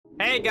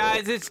Hey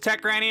guys, it's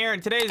TechRan here.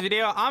 In today's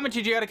video, I'm gonna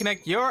teach you how to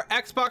connect your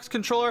Xbox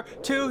controller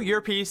to your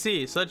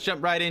PC. So let's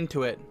jump right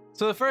into it.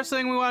 So the first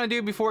thing we want to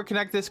do before we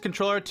connect this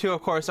controller to,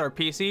 of course, our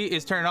PC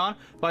is turn it on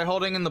by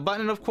holding in the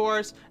button, of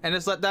course, and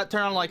just let that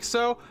turn on like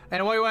so.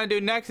 And what you want to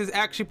do next is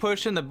actually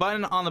push in the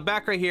button on the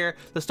back right here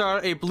to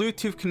start a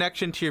Bluetooth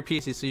connection to your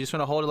PC. So you just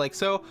want to hold it like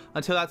so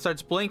until that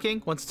starts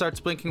blinking. Once it starts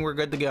blinking, we're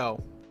good to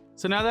go.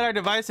 So now that our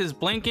device is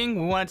blinking,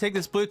 we want to take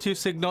this Bluetooth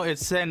signal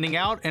it's sending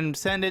out and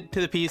send it to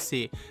the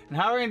PC. And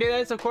how we're going to do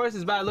this, of course,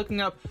 is by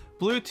looking up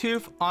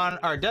Bluetooth on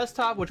our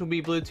desktop, which will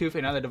be Bluetooth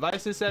in other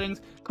devices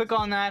settings. Click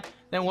on that.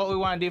 Then what we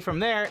want to do from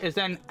there is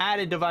then add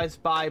a device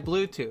by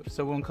Bluetooth.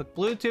 So we're going to click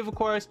Bluetooth, of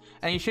course,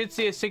 and you should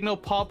see a signal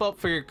pop up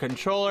for your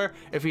controller.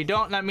 If you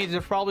don't, that means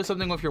there's probably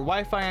something with your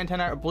Wi-Fi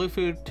antenna or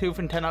Bluetooth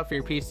antenna for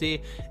your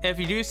PC. If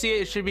you do see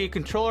it, it should be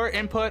controller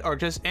input or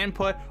just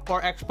input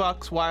or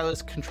Xbox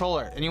wireless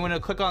controller. And you want to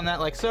click on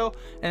that like so,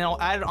 and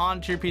it'll add it on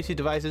to your PC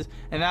devices.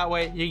 And that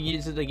way you can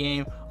use the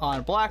game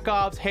on Black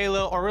Ops,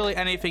 Halo, or really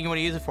anything you want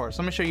to use it for. So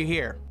I'm going to show you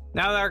here.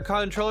 Now that our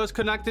controller is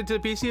connected to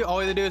the PC, all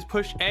we have to do is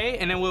push A,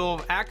 and then we will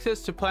have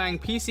access to playing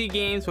PC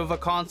games with a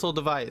console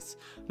device.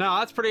 Now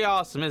that's pretty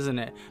awesome, isn't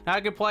it? Now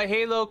I can play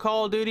Halo,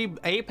 Call of Duty,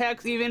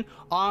 Apex even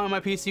on my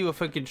PC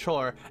with a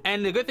controller.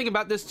 And the good thing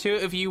about this too,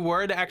 if you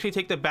were to actually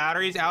take the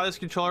batteries out of this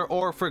controller,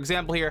 or for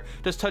example here,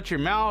 just touch your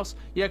mouse,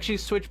 you actually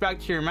switch back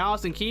to your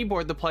mouse and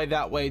keyboard to play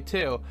that way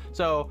too.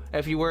 So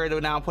if you were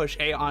to now push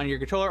A on your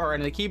controller or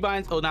any of the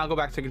keybinds, it'll now go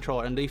back to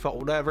controller and default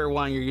whatever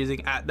one you're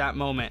using at that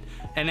moment.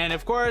 And then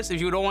of course,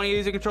 if you don't want to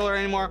use a controller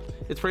anymore,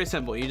 it's pretty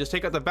simple. You just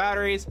take out the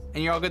batteries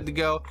and you're all good to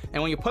go.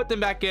 And when you put them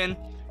back in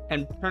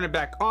and turn it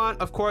back on,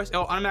 of course,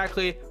 it'll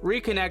automatically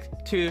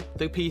reconnect to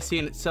the PC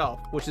in itself,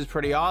 which is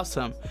pretty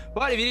awesome.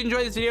 But if you did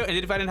enjoy this video and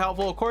did find it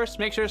helpful, of course,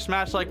 make sure to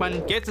smash the like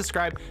button, get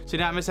subscribed so you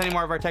don't miss any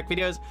more of our tech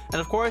videos.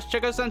 And of course,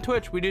 check us on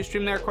Twitch. We do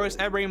stream there, of course,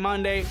 every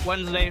Monday,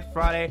 Wednesday,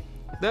 Friday.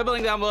 There'll be a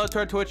link down below to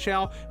our Twitch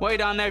channel. While you're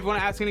down there, if you want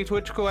to ask any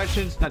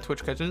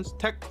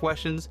tech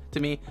questions to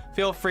me,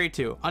 feel free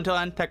to. Until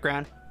then,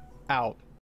 TechRan out.